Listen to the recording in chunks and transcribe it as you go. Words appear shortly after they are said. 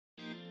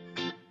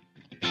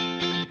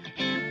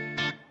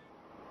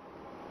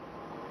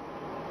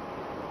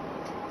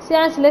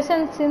Science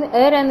lessons in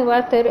air and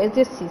water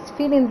exercise.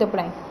 Fill in the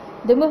blank.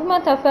 The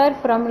movement of air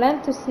from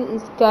land to sea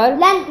is called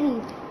land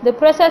breeze. The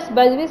process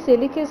by which a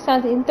liquid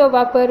turns into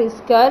vapor is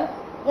called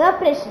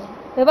Evaporation.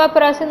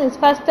 Evaporation is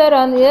faster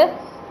on a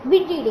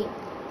Wind reading.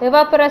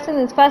 Evaporation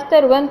is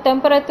faster when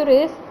temperature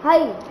is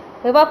High.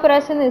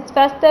 Evaporation is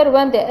faster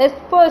when the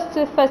exposed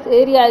surface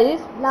area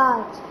is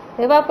Large.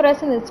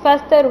 Evaporation is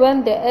faster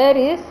when the air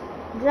is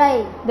Dry.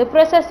 The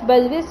process by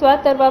which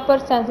water vapor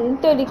turns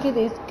into liquid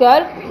is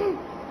called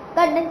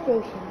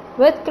Condensation.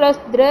 Wet clothes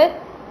dry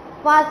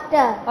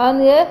Faster.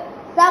 on a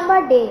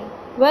Summer day.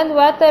 When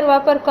water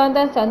vapor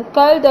condenses on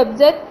cold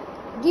object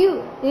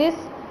Dew. is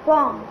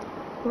Formed.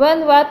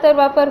 When water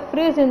vapor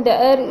freezes in the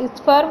air it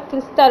forms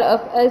crystal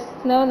of ice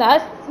known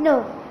as Snow.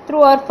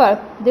 True or false?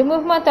 The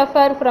movement of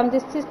air from the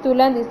sea to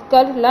land is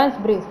called land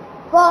breeze.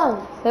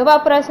 False.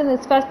 Evaporation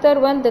is faster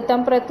when the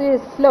temperature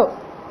is low.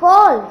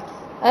 False.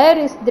 Air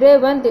is dry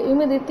when the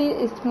humidity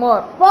is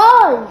more.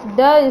 False.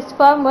 Dew is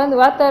formed when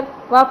water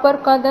vapor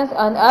condenses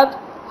on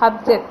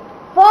object.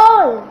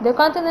 False. The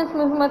continuous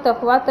movement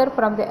of water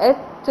from the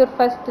earth's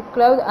surface to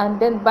cloud and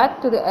then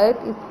back to the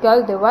earth is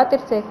called the water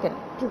cycle.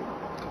 True.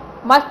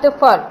 Must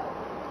fall.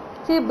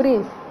 Sea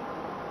breeze.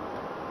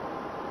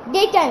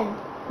 Daytime.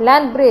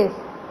 Land breeze.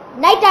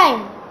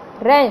 Nighttime.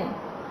 Rain.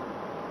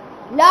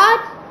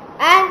 Large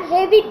and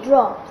heavy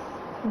drops.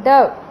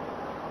 Dew.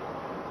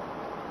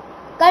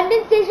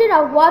 Condensation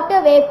of water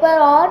vapor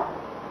on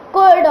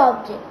cold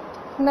object.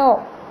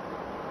 Snow.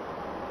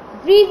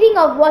 Freezing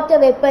of water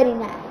vapor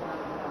in air.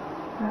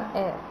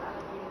 Air.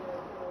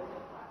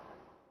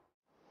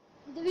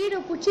 இந்த video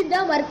பிடிச்சிருந்தா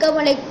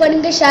மறக்காம like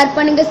பண்ணுங்க, share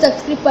பண்ணுங்க,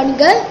 subscribe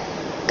பண்ணுங்க.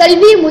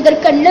 கல்வி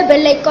முதற்கண்ணில்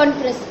bell icon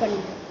press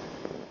பண்ணுங்க.